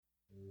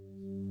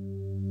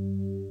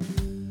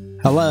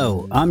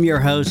Hello, I'm your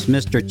host,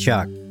 Mr.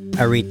 Chuck,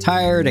 a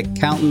retired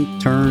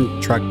accountant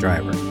turned truck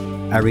driver.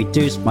 I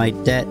reduced my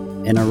debt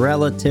in a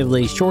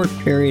relatively short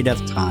period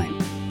of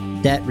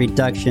time. Debt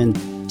reduction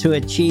to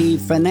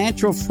achieve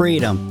financial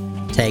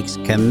freedom takes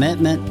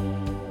commitment,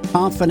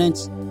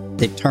 confidence,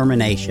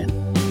 determination.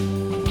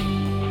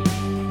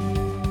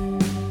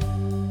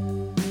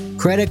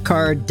 Credit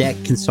card debt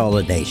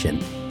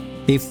consolidation.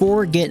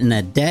 Before getting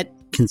a debt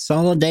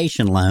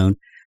consolidation loan,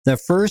 the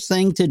first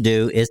thing to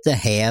do is to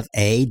have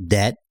a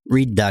debt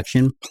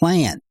reduction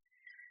plan.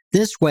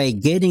 This way,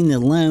 getting the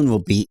loan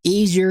will be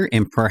easier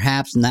and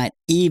perhaps not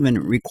even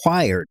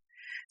required.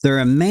 There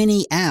are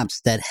many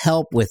apps that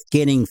help with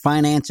getting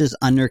finances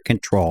under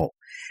control.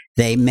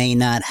 They may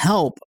not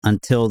help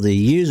until the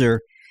user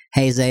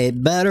has a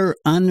better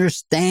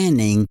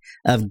understanding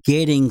of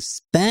getting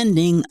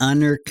spending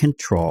under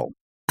control.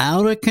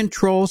 Out of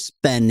control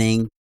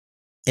spending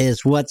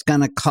is what's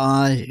going to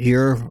cause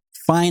your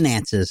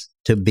finances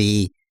to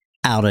be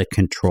out of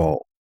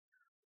control.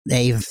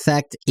 They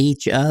affect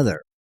each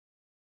other.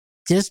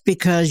 Just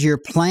because you're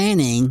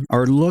planning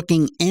or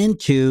looking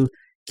into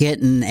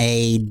getting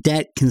a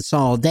debt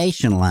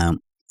consolidation loan,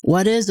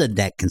 what is a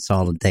debt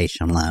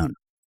consolidation loan?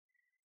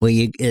 Well,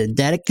 a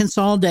debt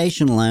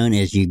consolidation loan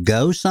is you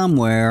go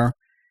somewhere,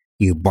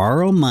 you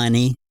borrow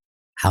money,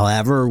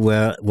 however,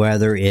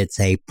 whether it's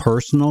a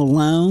personal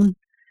loan,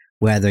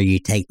 whether you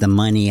take the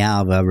money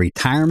out of a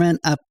retirement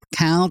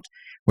account,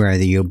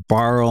 whether you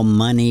borrow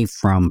money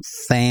from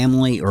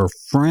family or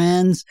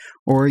friends,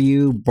 or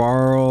you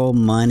borrow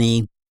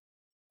money,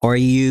 or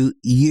you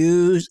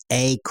use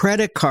a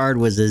credit card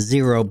with a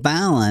zero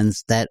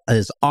balance that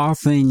is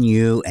offering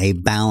you a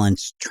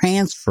balance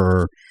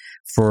transfer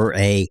for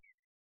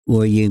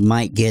where you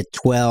might get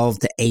 12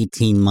 to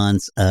 18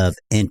 months of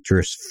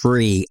interest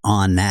free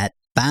on that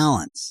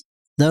balance.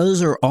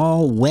 Those are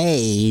all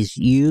ways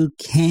you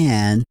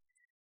can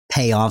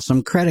pay off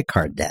some credit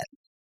card debt.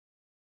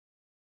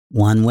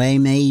 One way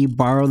may you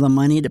borrow the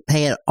money to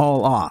pay it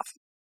all off.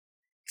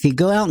 If you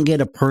go out and get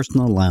a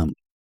personal loan,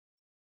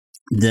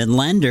 the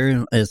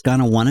lender is going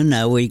to want to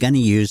know what you're going to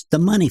use the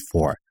money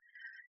for.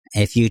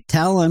 If you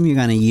tell them you're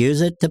going to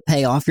use it to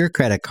pay off your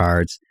credit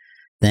cards,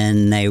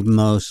 then they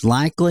most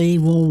likely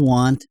will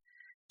want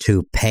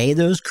to pay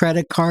those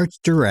credit cards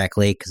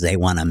directly because they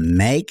want to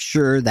make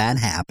sure that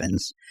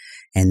happens.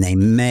 And they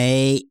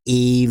may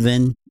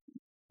even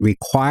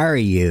require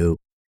you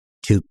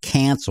to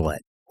cancel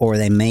it, or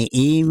they may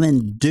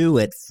even do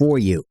it for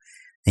you.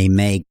 They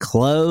may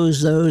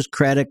close those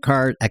credit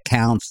card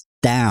accounts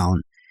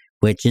down,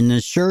 which in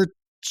the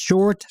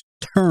short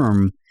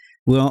term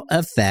will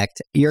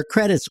affect your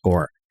credit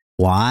score.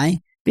 Why?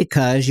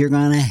 Because you're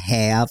going to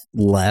have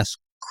less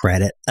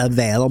credit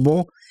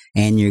available,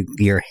 and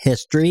your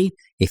history,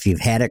 if you've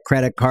had a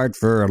credit card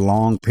for a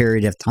long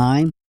period of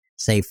time,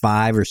 say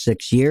 5 or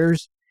 6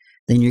 years,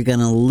 then you're going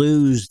to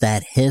lose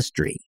that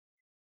history.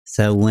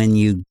 So when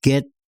you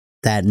get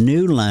that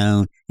new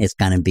loan, it's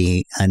going to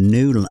be a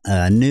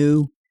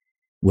new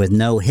with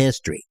no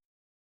history.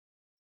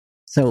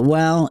 So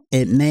while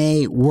it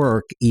may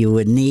work, you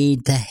would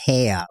need to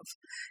have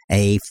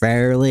a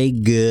fairly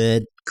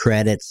good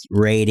credits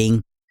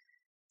rating,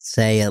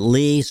 say at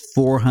least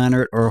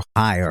 400 or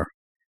higher.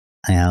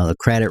 The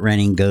credit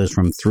rating goes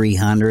from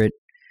 300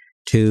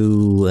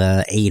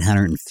 to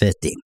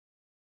 850.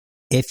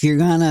 If you're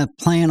going to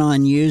plan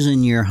on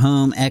using your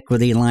home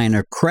equity line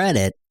of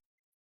credit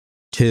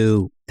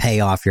to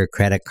pay off your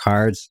credit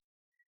cards,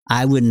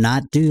 I would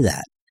not do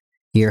that.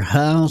 Your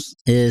house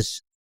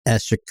is a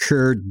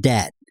secured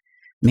debt,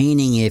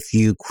 meaning if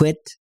you quit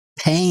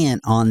paying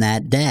on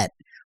that debt,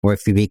 or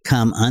if you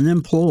become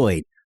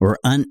unemployed or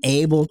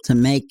unable to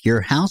make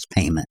your house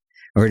payment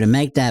or to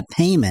make that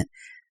payment,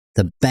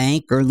 the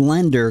bank or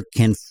lender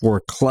can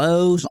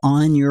foreclose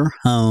on your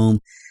home,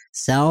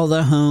 sell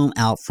the home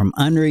out from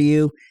under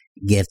you.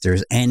 If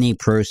there's any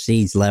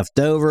proceeds left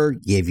over,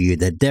 give you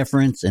the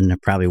difference, and there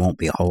probably won't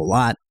be a whole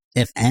lot,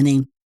 if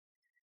any.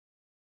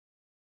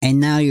 And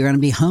now you're going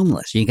to be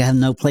homeless. You have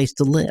no place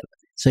to live.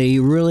 So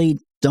you really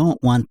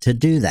don't want to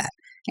do that.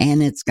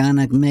 And it's going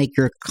to make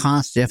your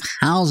cost of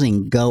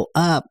housing go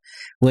up,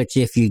 which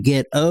if you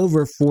get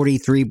over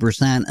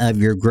 43% of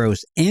your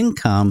gross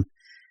income,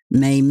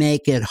 may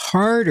make it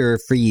harder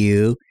for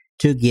you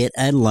to get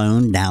a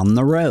loan down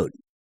the road.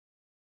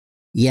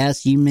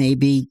 Yes, you may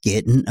be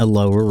getting a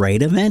lower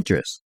rate of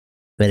interest,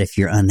 but if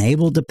you're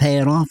unable to pay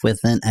it off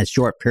within a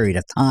short period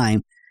of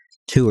time,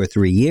 2 or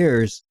 3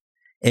 years,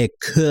 it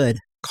could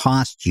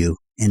cost you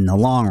in the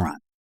long run.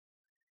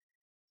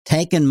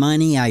 Taking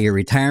money out of your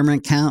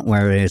retirement account,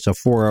 whether it's a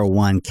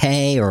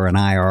 401k or an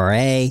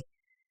IRA,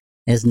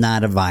 is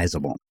not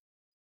advisable.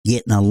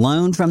 Getting a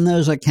loan from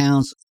those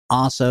accounts,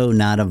 also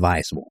not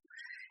advisable.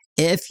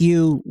 If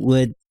you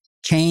would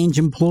change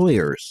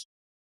employers,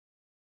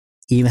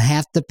 you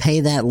have to pay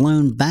that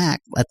loan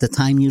back at the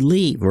time you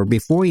leave or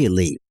before you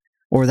leave,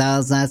 or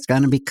that's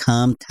going to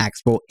become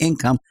taxable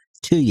income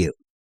to you.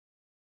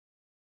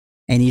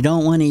 And you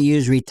don't want to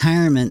use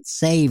retirement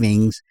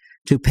savings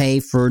to pay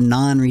for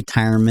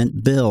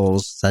non-retirement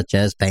bills, such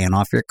as paying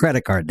off your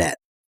credit card debt.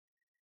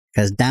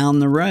 Because down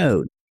the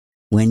road,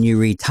 when you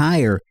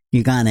retire,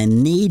 you're going to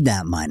need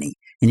that money.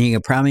 And you're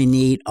going to probably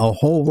need a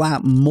whole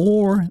lot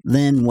more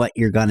than what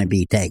you're going to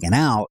be taking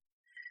out.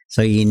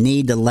 So you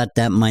need to let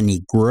that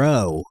money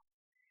grow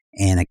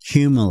and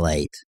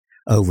accumulate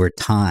over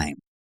time.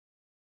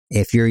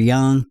 If you're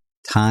young,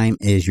 time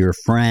is your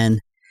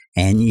friend,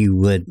 and you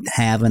would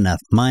have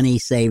enough money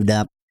saved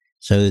up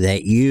so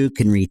that you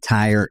can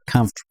retire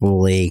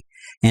comfortably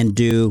and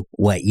do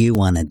what you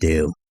want to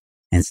do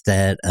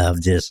instead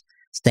of just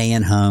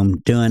staying home,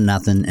 doing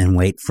nothing, and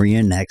wait for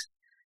your next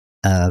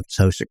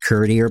Social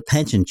Security or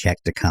pension check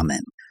to come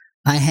in.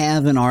 I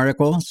have an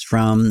article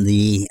from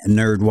the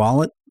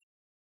NerdWallet,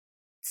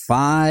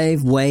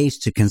 5 ways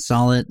to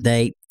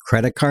consolidate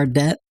credit card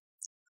debt.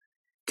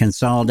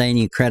 Consolidating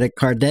your credit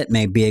card debt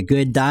may be a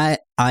good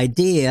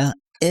idea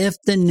if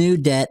the new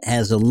debt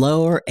has a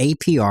lower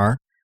APR,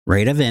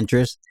 rate of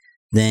interest,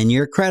 than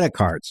your credit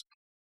cards.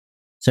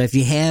 So if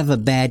you have a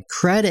bad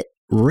credit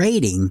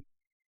rating,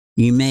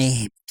 you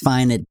may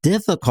find it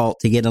difficult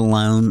to get a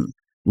loan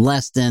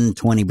less than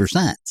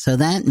 20%. So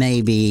that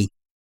may be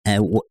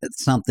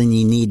something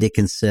you need to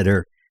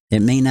consider.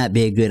 It may not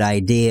be a good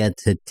idea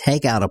to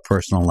take out a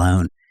personal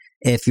loan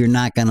if you're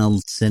not going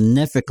to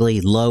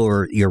significantly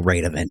lower your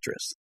rate of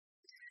interest.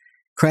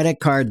 Credit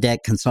card debt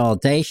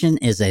consolidation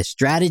is a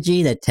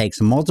strategy that takes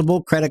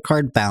multiple credit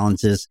card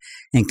balances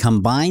and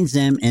combines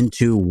them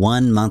into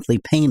one monthly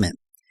payment.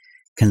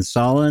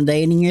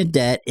 Consolidating your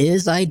debt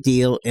is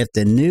ideal if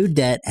the new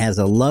debt has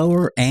a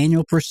lower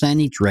annual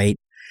percentage rate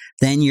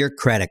than your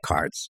credit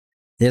cards.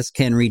 This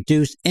can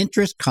reduce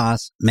interest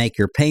costs, make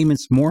your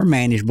payments more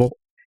manageable,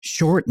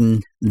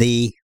 shorten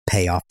the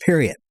payoff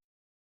period.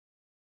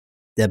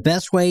 The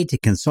best way to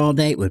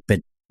consolidate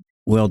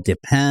will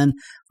depend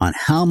on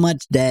how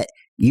much debt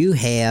you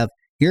have,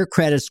 your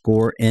credit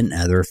score, and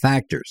other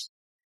factors.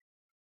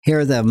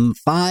 Here are the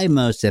 5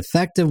 most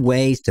effective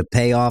ways to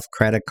pay off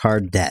credit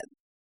card debt.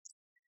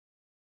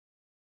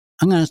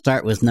 I'm going to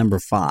start with number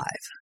 5.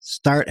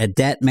 Start a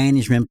debt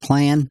management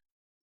plan.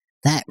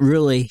 That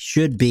really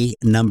should be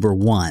number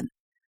 1.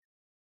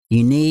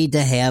 You need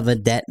to have a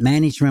debt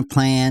management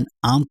plan.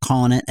 I'm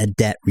calling it a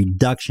debt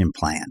reduction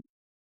plan.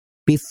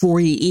 Before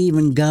you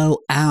even go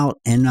out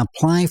and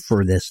apply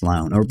for this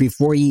loan, or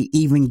before you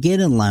even get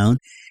a loan,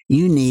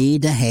 you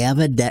need to have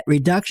a debt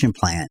reduction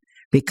plan,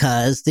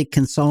 because the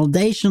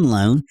consolidation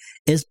loan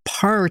is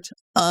part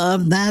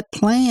of that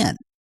plan.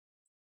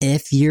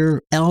 If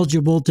you're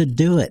eligible to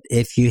do it,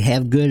 if you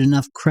have good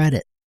enough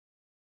credit.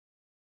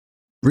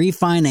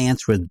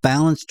 Refinance with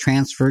balance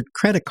transferred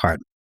credit card.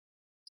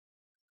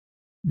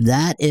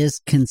 That is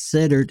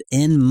considered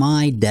in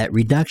my debt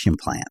reduction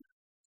plan.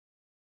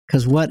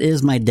 Because what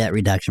is my debt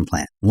reduction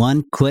plan?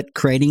 1, quit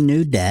creating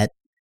new debt.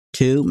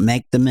 2,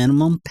 make the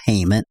minimum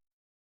payment.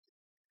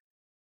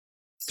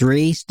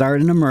 3,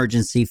 start an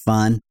emergency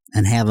fund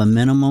and have a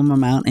minimum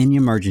amount in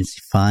your emergency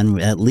fund,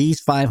 at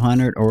least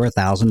 $500 or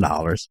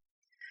 $1,000.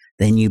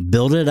 Then you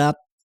build it up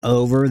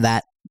over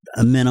that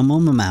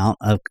minimum amount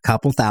of a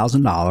couple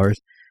 $1,000.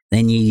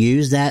 Then you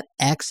use that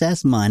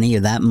excess money,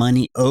 or that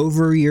money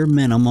over your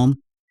minimum,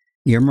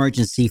 your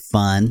emergency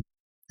fund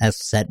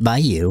as set by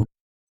you,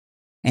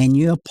 and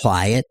you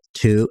apply it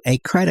to a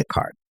credit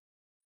card.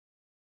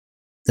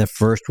 The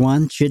first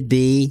one should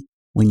be,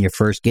 when you're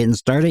first getting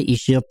started, you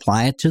should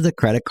apply it to the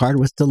credit card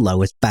with the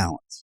lowest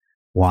balance.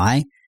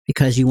 Why?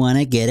 Because you want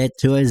to get it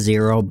to a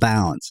 0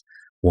 balance.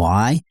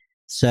 Why?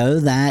 So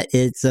that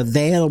it's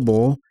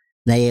available.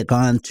 They are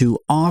going to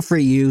offer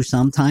you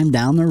sometime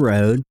down the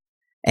road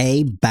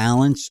a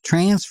balance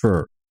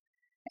transfer.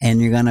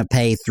 And you're going to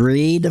pay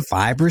 3 to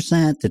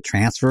 5% to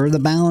transfer the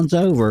balance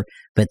over,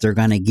 but they're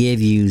going to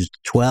give you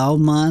 12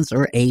 months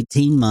or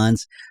 18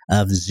 months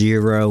of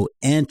 0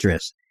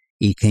 interest.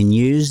 You can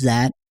use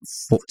that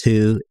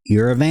to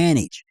your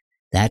advantage.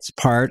 That's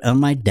part of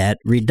my debt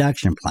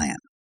reduction plan.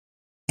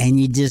 And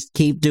you just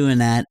keep doing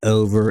that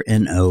over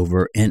and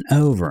over and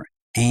over.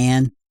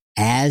 And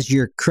as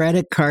your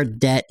credit card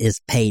debt is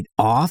paid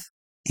off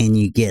and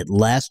you get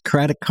less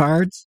credit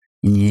cards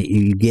and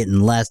you're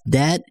getting less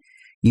debt,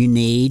 you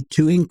need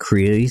to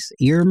increase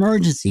your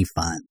emergency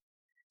fund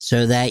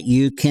so that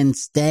you can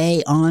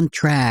stay on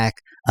track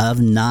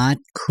of not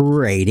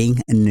creating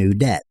a new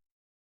debt.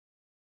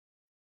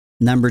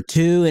 Number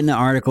 2 in the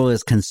article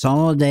is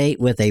consolidate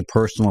with a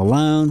personal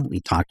loan. We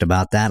talked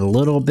about that a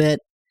little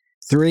bit.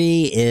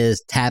 3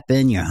 is tap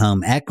in your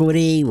home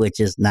equity, which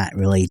is not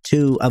really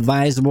too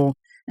advisable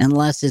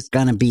unless it's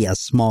going to be a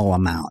small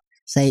amount,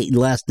 say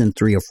less than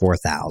 $3,000 or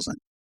 $4,000.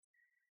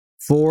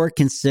 4,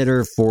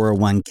 consider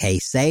 401k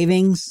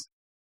savings.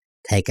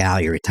 Take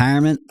out your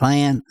retirement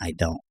plan. I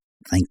don't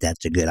think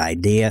that's a good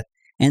idea.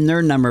 And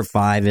their number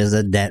 5 is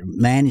a debt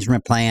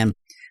management plan,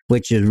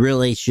 which is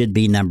really should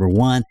be number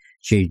 1,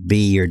 should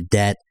be your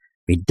debt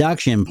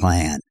reduction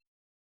plan.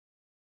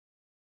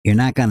 You're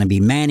not going to be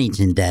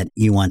managing debt.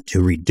 You want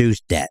to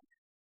reduce debt.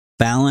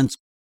 Balance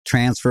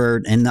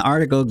transferred, and the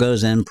article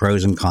goes in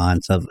pros and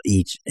cons of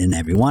each and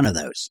every one of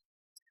those.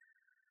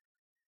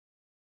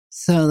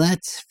 So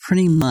that's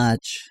pretty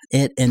much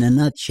it in a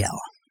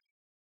nutshell.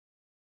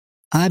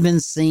 I've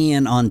been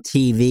seeing on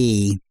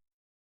TV,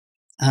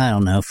 I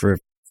don't know, for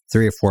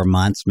 3 or 4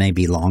 months,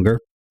 maybe longer,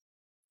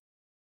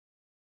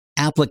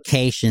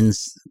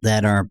 applications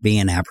that are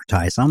being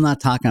advertised. I'm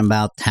not talking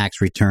about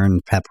tax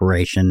return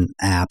preparation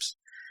apps.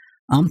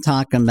 I'm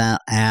talking about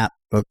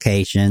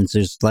applications.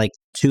 There's like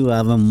 2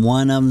 of them.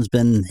 One of them's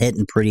been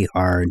hitting pretty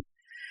hard,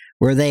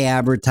 where they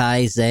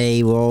advertise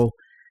they will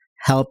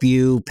help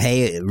you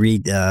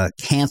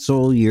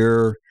cancel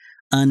your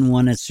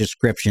unwanted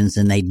subscriptions,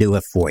 and they do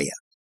it for you.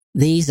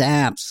 These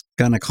apps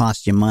going to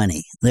cost you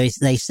money. They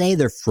say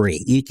they're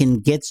free. You can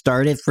get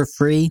started for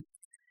free,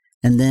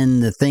 and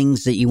then the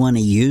things that you want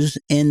to use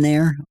in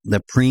there,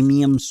 the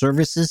premium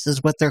services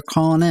is what they're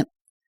calling it,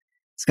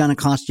 it's going to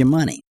cost you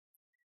money.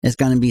 It's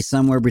going to be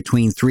somewhere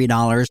between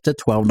 $3 to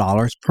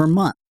 $12 per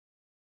month.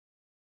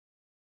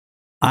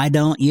 I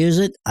don't use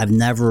it. I've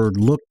never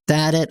looked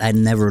at it. I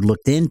never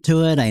looked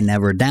into it. I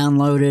never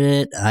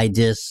downloaded it.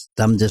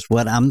 I'm just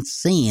what I'm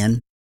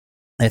seeing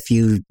if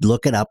you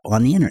look it up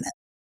on the internet.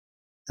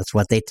 That's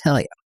what they tell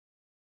you.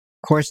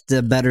 Of course,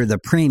 the better the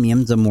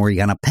premium, the more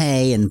you're going to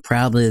pay, and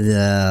probably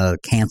the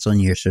canceling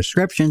your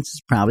subscriptions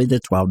is probably the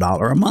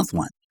 $12 a month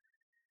one.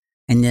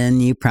 And then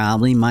you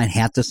probably might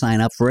have to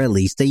sign up for at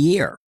least a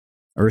year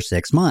or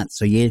 6 months.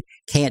 So you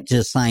can't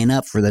just sign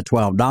up for the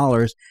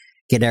 $12,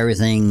 get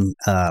everything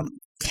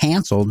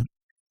canceled,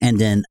 and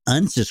then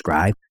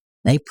unsubscribe.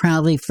 They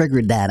probably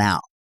figured that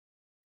out.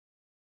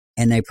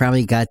 And they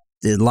probably got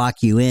to lock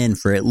you in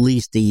for at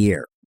least a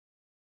year.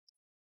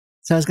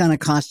 So it's going to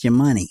cost you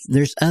money.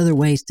 There's other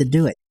ways to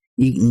do it.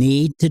 You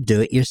need to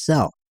do it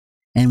yourself.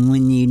 And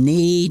when you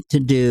need to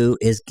do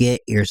is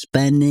get your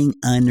spending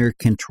under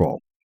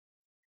control.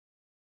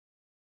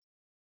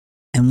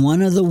 And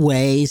one of the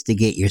ways to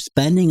get your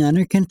spending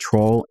under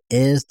control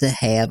is to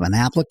have an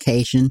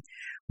application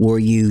where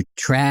you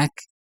track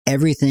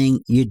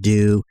everything you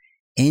do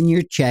in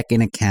your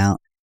checking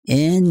account,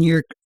 in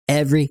your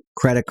every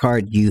credit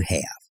card you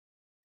have.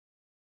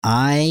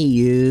 I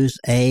use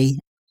a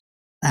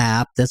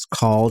app that's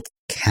called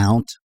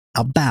Count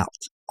About,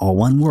 all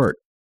one word.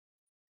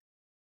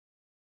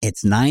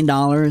 It's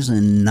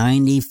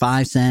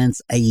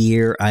 $9.95 a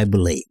year, I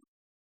believe.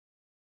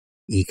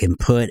 You can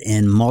put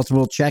in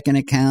multiple checking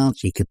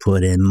accounts. You could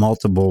put in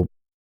multiple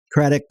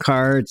credit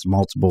cards,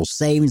 multiple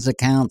savings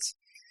accounts.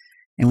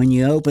 And when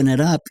you open it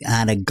up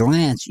at a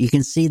glance, you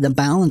can see the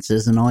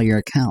balances in all your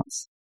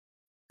accounts,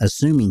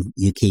 assuming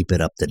you keep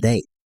it up to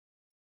date.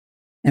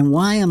 And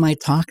why am I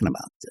talking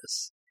about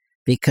this?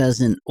 Because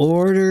in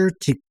order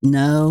to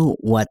know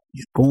what's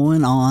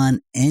going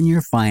on in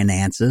your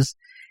finances,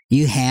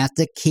 you have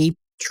to keep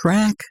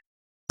track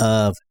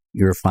of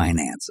your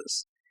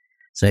finances.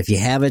 So if you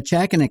have a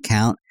checking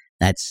account,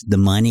 that's the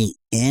money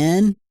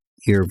in,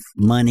 your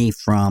money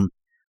from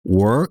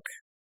work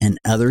and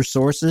other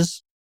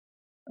sources,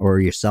 or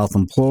you're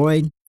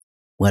self-employed,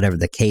 whatever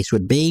the case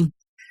would be,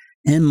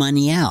 and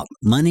money out,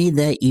 money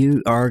that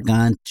you are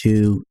going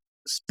to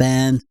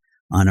spend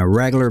on a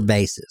regular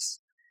basis,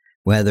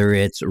 whether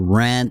it's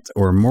rent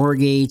or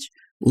mortgage,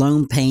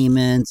 loan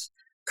payments,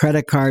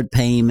 credit card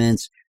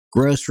payments,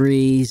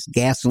 groceries,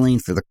 gasoline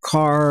for the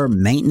car,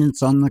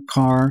 maintenance on the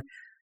car,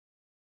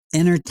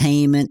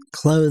 entertainment,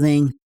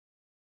 clothing,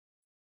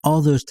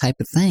 all those type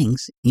of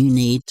things. You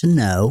need to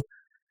know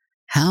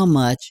how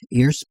much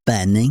you're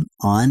spending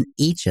on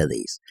each of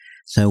these.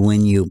 So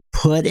when you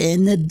put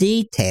in the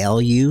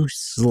detail, you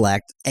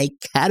select a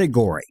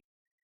category.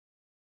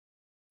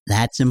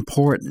 That's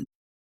important.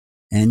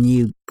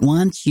 And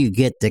once you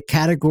get the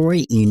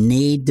category, you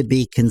need to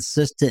be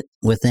consistent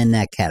within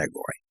that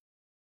category.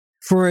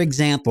 For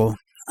example,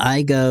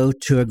 I go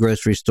to a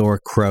grocery store,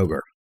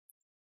 Kroger.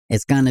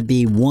 It's going to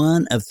be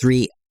one of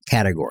 3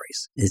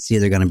 categories. It's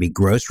either going to be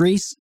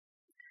groceries,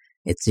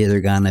 it's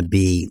either going to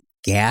be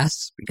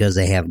gas because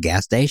they have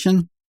gas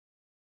station,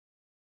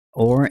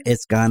 or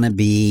it's going to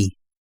be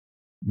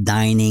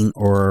dining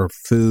or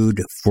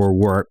food for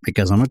work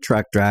because I'm a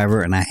truck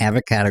driver and I have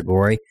a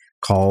category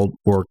called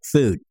work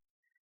food.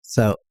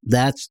 So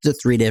that's the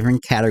 3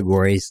 different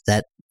categories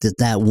that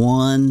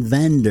one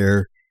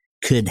vendor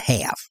could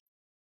have.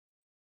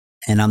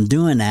 And I'm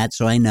doing that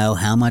so I know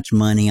how much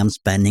money I'm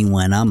spending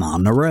when I'm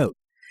on the road.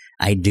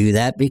 I do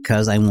that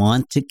because I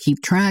want to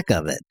keep track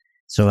of it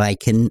so I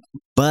can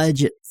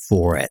budget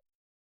for it.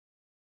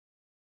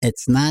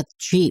 It's not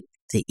cheap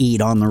to eat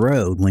on the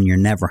road when you're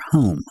never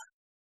home.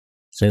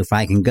 So if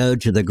I can go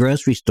to the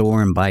grocery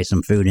store and buy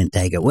some food and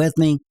take it with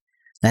me,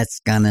 that's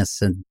going to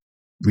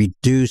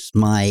reduce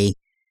my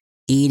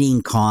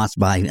eating costs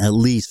by at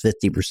least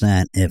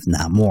 50%, if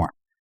not more.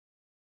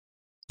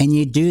 And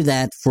you do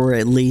that for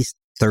at least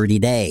 30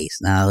 days.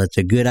 Now, it's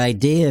a good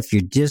idea if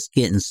you're just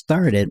getting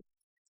started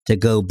to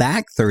go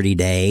back 30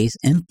 days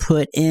and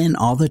put in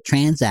all the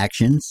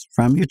transactions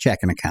from your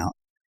checking account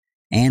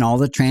and all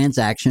the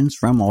transactions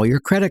from all your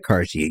credit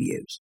cards you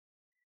use.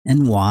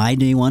 And why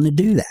do you want to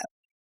do that?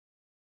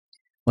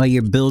 Well,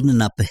 you're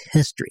building up a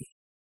history.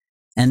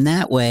 And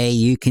that way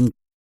you can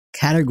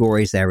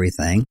categorize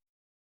everything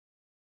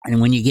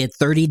And when you get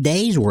 30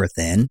 days worth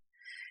in,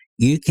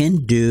 you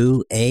can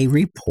do a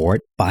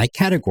report by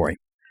category.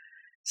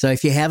 So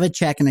if you have a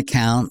checking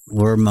account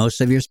where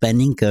most of your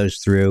spending goes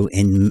through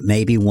and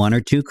maybe 1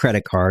 or 2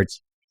 credit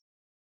cards,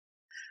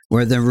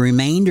 where the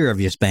remainder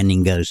of your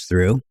spending goes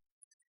through,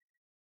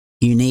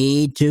 you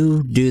need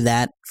to do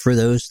that for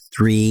those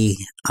 3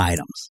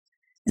 items.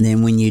 And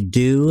then when you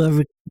do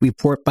a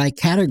report by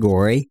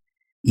category,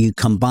 you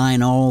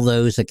combine all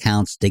those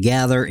accounts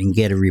together and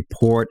get a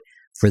report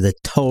for the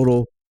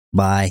total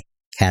by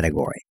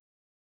category.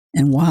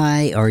 And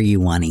why are you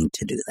wanting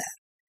to do that?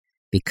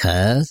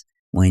 Because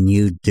when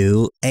you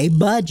do a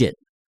budget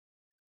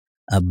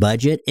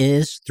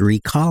is 3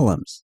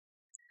 columns.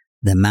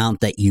 The amount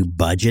that you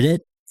budgeted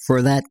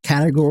for that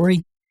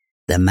category,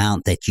 the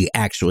amount that you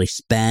actually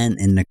spend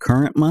in the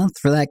current month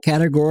for that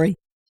category,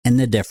 and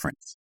the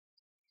difference.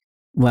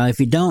 Well, if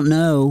you don't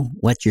know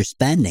what you're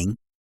spending,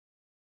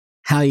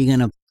 how are you going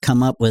to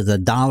come up with a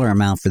dollar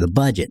amount for the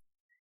budget?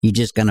 You're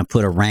just going to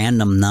put a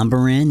random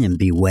number in and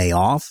be way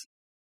off?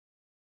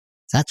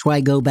 That's why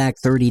I go back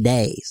 30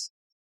 days.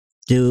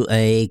 Do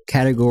a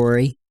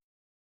category,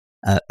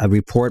 a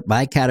report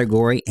by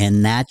category,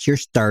 and that's your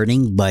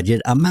starting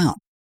budget amount.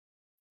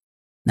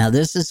 Now,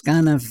 this is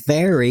going to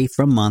vary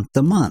from month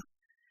to month.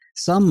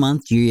 Some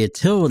months, your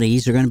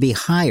utilities are going to be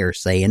higher,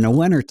 say in the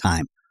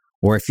wintertime,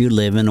 or if you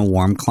live in a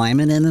warm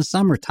climate in the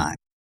summertime.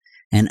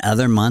 And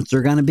other months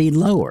are going to be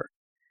lower.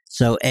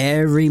 So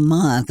every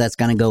month, that's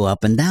going to go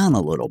up and down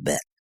a little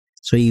bit.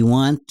 So you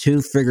want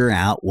to figure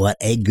out what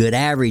a good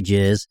average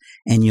is,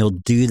 and you'll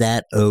do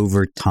that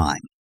over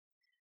time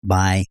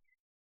by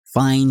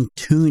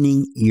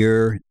fine-tuning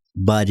your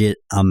budget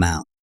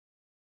amount.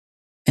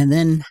 And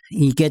then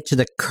you get to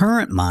the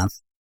current month.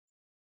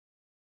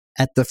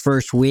 At the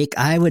first week,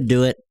 I would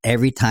do it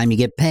every time you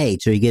get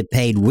paid. So you get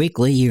paid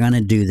weekly, you're going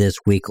to do this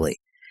weekly.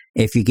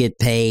 If you get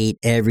paid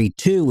every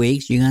 2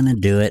 weeks, you're going to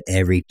do it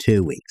every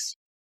 2 weeks.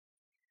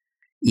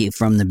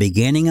 From the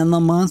beginning of the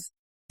month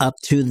up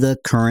to the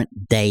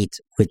current date,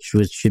 which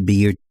should be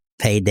your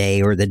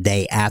payday or the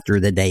day after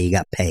the day you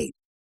got paid.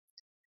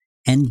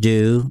 And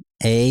do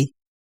a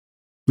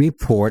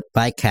report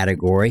by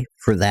category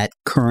for that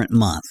current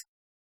month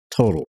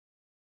total.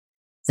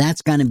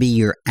 That's going to be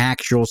your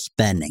actual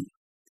spending.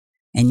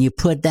 And you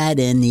put that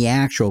in the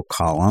actual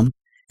column.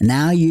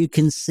 Now you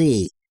can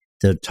see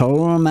the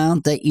total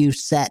amount that you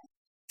set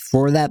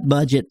for that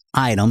budget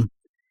item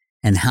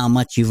and how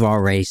much you've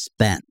already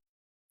spent.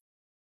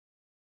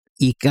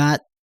 You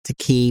got to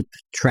keep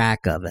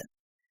track of it.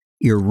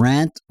 Your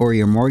rent or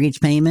your mortgage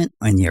payment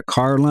and your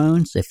car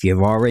loans, if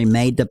you've already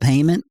made the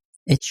payment,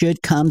 it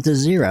should come to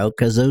zero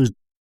because those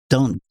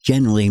don't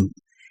generally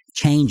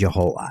change a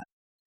whole lot.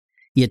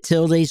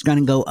 Utilities going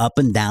to go up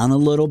and down a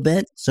little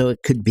bit, so it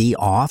could be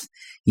off.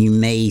 You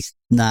may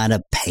not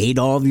have paid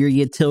all of your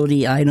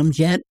utility items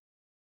yet,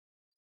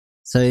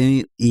 so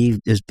you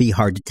just be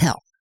hard to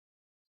tell.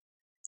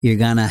 You're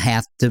going to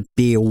have to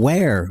be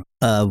aware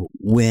of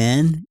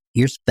when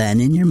you're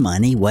spending your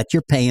money, what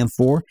you're paying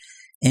for,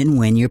 and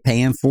when you're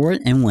paying for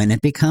it, and when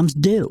it becomes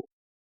due.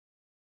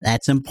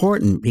 That's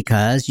important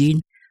because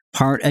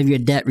part of your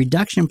debt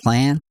reduction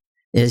plan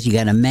is you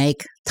got to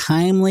make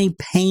timely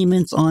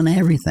payments on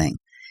everything.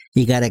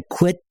 You got to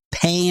quit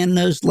paying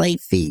those late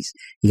fees.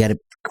 You got to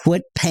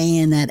quit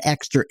paying that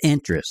extra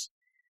interest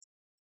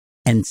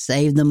and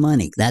save the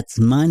money. That's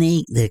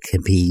money that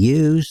can be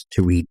used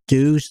to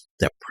reduce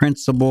the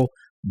principal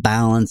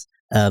balance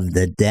of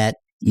the debt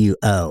you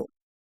owe.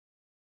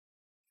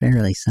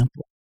 Fairly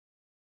simple.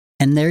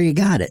 And there you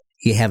got it.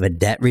 You have a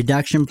debt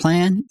reduction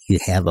plan. You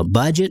have a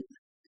budget.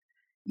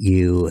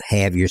 You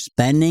have your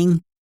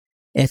spending.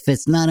 If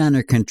it's not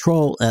under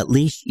control, at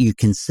least you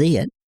can see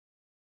it.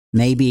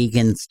 Maybe you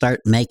can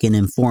start making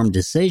informed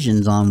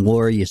decisions on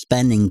where you're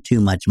spending too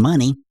much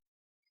money.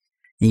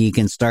 And you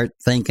can start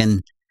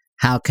thinking,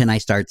 how can I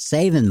start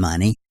saving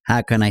money?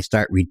 How can I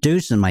start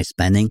reducing my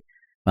spending?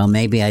 Well,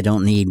 maybe I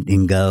don't need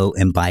to go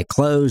and buy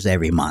clothes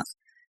every month.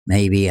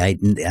 Maybe I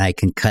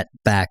can cut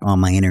back on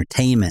my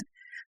entertainment.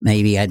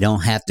 Maybe I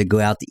don't have to go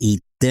out to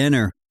eat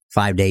dinner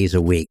 5 days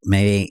a week.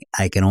 Maybe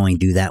I can only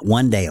do that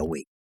 1 day a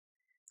week.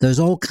 There's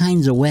all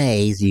kinds of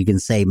ways you can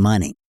save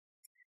money.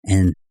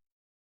 And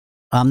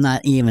I'm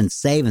not even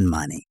saving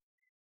money.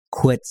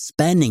 Quit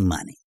spending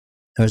money.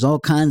 There's all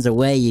kinds of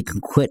ways you can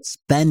quit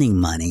spending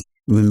money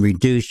and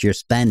reduce your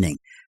spending.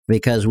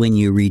 Because when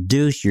you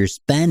reduce your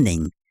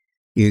spending,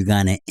 you're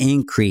going to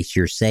increase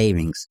your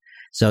savings.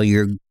 So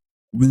your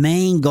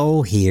main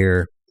goal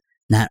here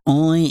not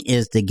only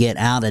is to get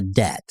out of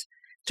debt,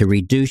 to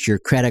reduce your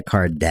credit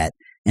card debt,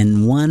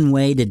 and one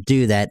way to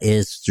do that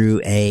is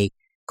through a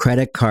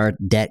credit card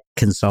debt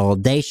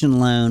consolidation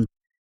loan.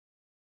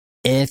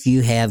 If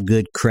you have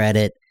good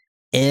credit,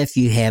 if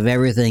you have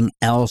everything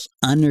else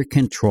under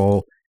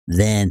control,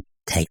 then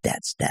take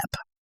that step.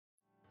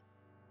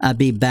 I'll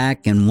be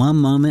back in one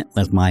moment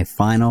with my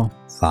final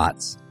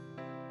thoughts.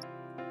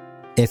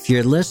 If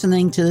you're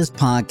listening to this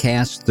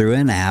podcast through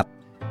an app,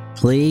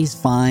 please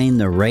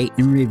find the rate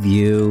and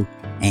review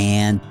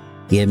and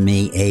give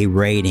me a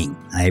rating.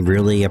 I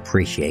really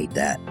appreciate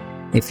that.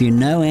 If you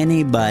know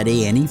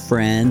anybody, any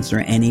friends or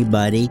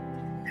anybody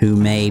who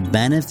may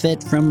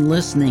benefit from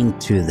listening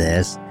to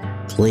this,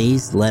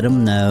 please let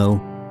them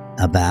know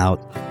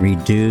about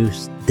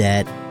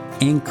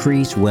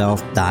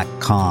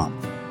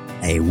ReduceDebtIncreaseWealth.com,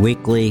 a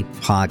weekly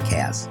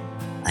podcast.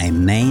 I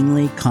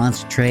mainly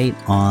concentrate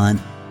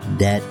on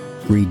debt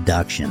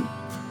reduction.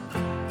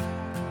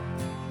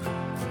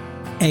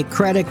 A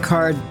credit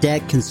card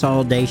debt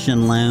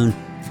consolidation loan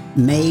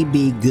may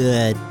be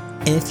good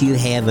if you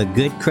have a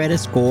good credit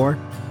score,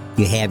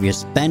 you have your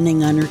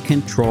spending under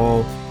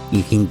control,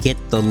 you can get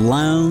the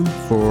loan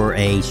for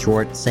a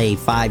short, say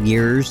 5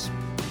 years,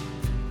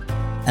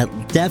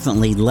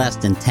 definitely less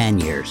than 10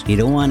 years. You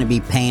don't want to be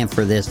paying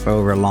for this for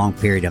over a long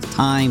period of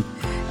time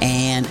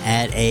and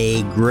at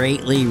a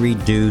greatly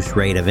reduced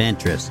rate of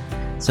interest.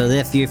 So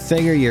if you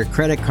figure your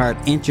credit card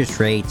interest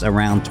rate's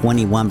around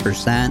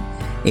 21%,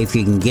 if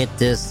you can get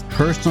this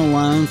personal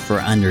loan for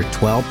under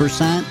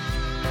 12%,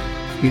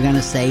 you're going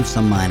to save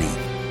some money.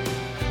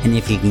 And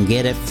if you can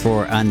get it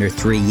for under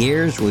 3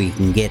 years, where you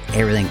can get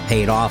everything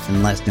paid off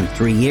in less than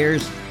 3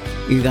 years,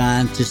 you're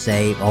going to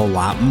save a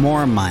lot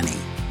more money.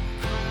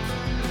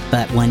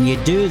 But when you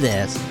do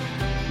this,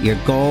 your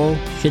goal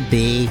should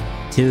be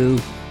to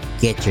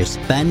get your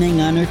spending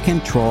under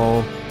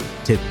control,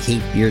 to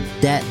keep your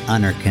debt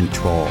under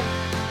control.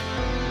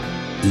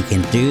 You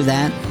can do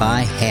that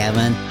by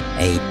having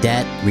a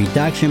debt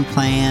reduction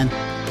plan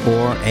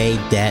or a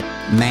debt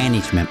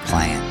management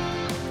plan.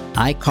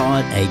 I call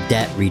it a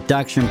debt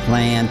reduction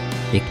plan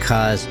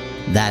because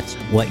that's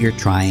what you're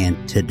trying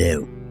to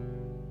do.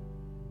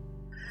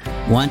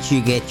 Once you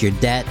get your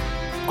debt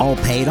all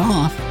paid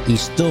off, you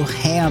still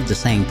have the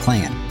same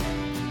plan.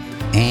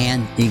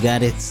 And you got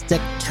to stick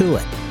to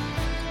it.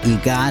 You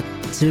got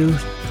to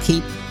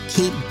keep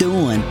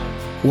doing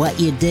what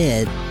you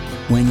did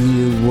when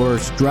you were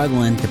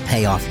struggling to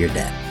pay off your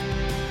debt.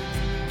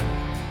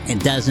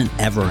 It doesn't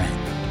ever end.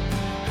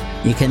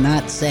 You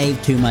cannot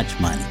save too much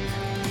money.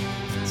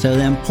 So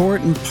the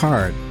important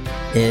part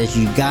is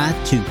you got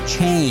to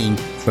change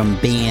from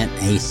being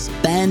a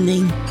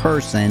spending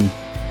person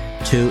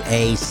to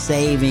a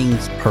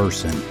savings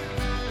person.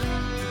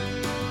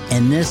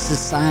 In this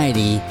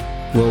society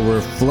where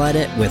we're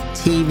flooded with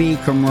TV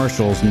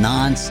commercials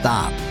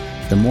nonstop,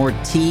 the more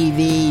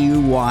TV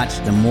you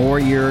watch, the more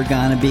you're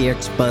going to be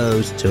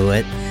exposed to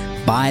it.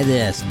 Buy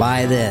this,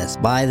 buy this,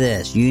 buy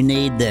this. You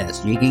need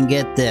this. You can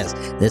get this.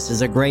 This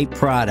is a great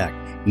product.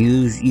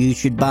 You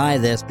should buy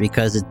this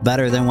because it's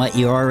better than what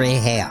you already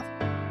have.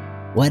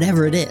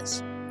 Whatever it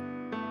is.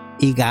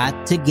 You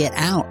got to get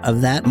out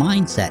of that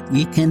mindset.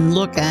 You can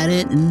look at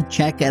it and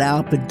check it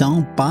out, but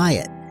don't buy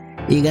it.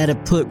 You got to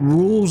put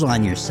rules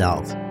on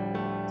yourself.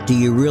 Do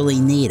you really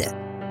need it?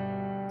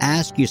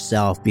 Ask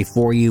yourself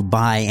before you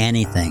buy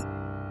anything.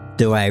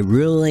 Do I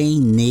really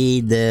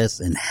need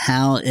this, and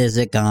how is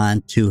it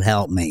going to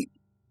help me?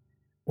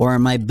 Or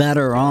am I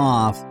better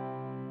off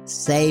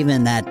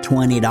saving that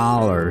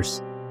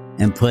 $20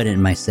 and put it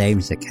in my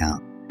savings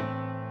account?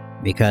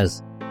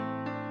 Because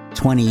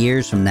 20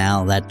 years from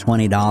now, that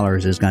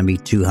 $20 is going to be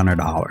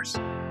 $200.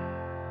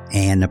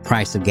 And the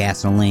price of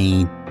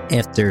gasoline,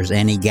 if there's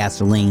any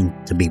gasoline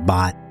to be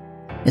bought,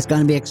 it's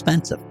going to be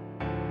expensive.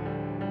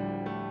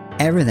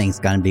 Everything's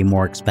going to be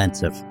more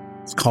expensive.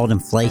 It's called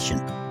inflation.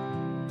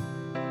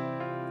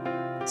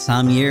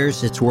 Some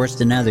years it's worse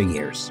than other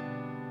years.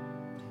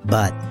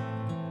 But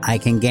I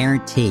can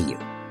guarantee you,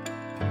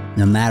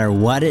 no matter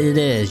what it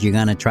is you're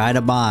going to try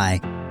to buy,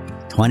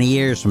 20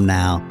 years from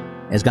now,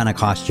 it's going to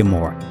cost you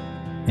more.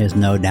 There's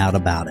no doubt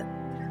about it.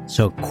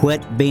 So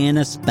quit being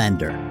a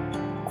spender.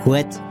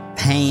 Quit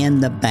paying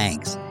the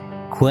banks.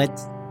 Quit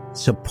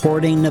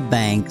supporting the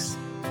banks.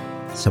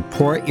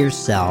 Support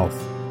yourself.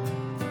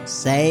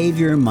 Save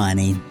your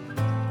money.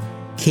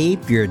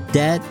 Keep your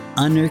debt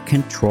under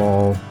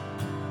control.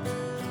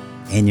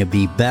 And you'll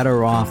be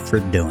better off for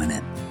doing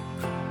it.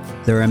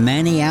 There are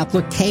many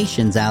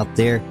applications out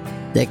there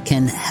that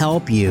can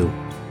help you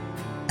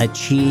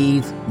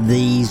achieve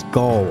these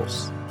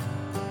goals.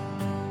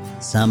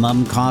 Some of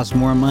them cost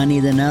more money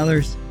than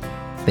others,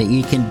 but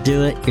you can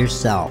do it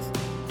yourself.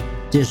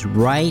 Just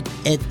write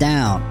it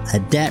down. A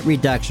debt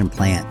reduction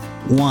plan.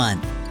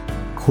 1.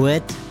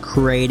 Quit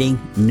creating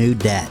new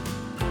debt.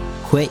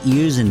 Quit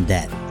using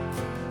debt.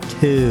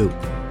 2.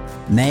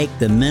 Make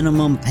the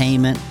minimum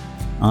payment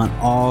on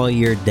all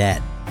your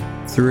debt.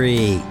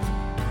 3.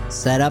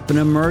 Set up an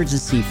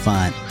emergency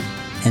fund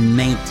and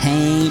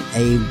maintain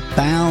a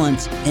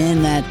balance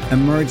in that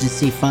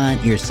emergency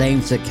fund, your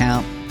savings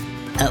account,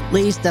 at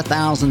least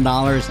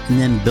 $1,000, and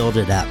then build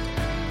it up.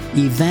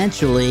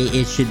 Eventually,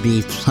 it should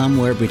be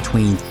somewhere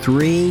between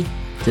 3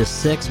 to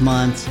 6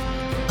 months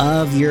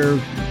of your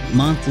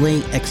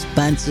monthly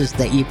expenses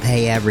that you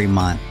pay every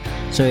month.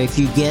 So if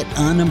you get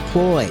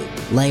unemployed,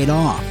 laid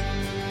off,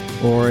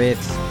 or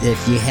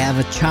if you have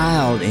a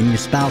child and your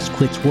spouse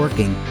quits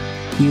working,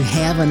 you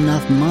have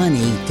enough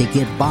money to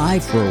get by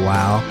for a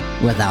while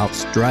without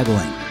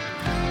struggling.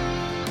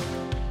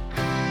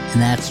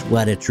 And that's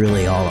what it's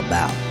really all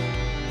about.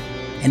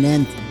 And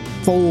then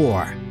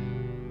 4,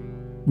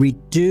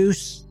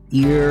 reduce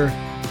your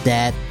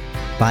debt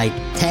by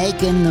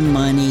taking the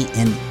money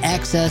in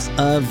excess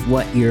of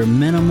what your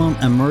minimum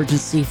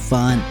emergency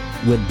fund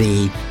would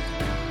be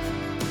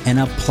and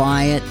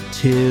apply it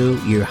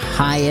to your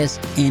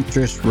highest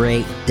interest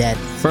rate debt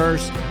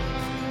first,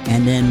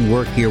 and then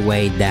work your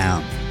way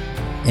down.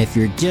 If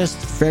you're just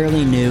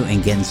fairly new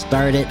and getting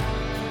started,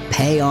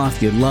 pay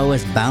off your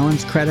lowest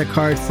balance credit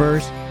card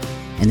first,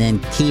 and then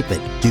keep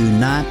it. Do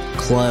not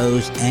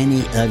close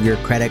any of your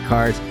credit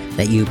cards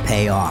that you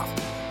pay off.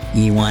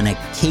 You want to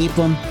keep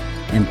them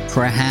and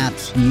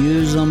perhaps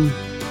use them,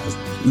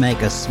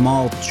 make a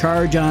small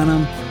charge on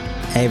them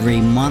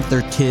every month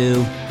or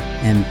 2,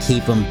 and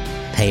keep them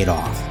paid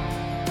off.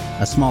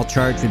 A small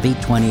charge would be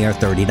 $20 or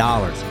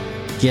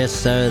 $30,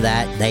 just so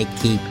that they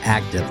keep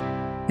active.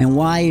 And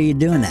why are you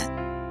doing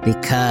that?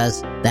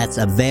 Because that's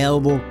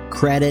available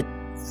credit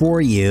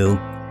for you.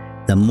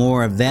 The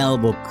more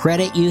available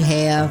credit you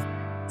have,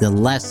 the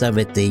less of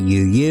it that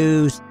you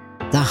use,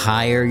 the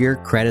higher your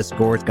credit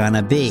score is going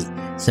to be.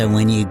 So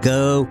when you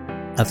go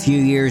a few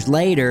years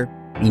later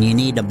and you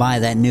need to buy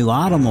that new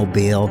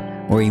automobile,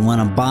 or you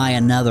want to buy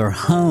another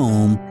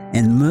home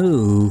and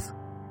move,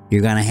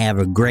 you're going to have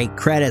a great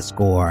credit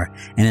score,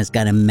 and it's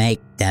going to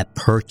make that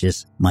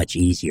purchase much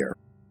easier.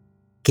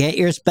 Get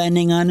your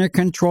spending under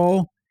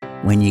control.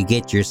 When you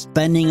get your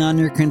spending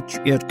under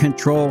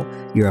control,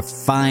 your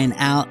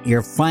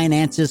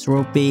finances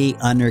will be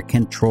under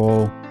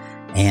control.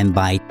 And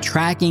by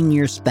tracking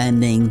your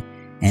spending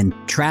and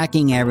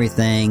tracking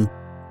everything,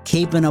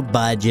 keeping a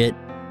budget,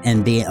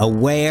 and being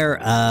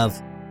aware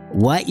of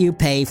what you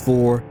pay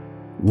for,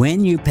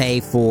 when you pay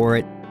for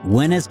it,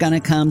 when it's going to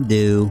come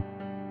due,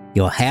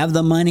 you'll have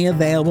the money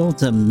available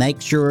to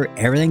make sure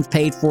everything's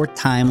paid for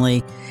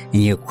timely,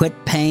 and you'll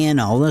quit paying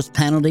all those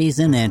penalties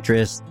and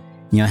interest.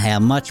 You'll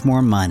have much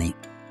more money,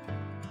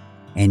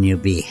 and you'll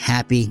be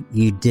happy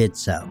you did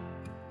so.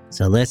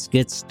 So let's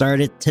get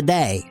started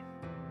today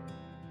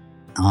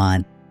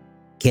on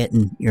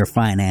getting your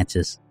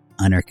finances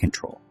under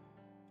control.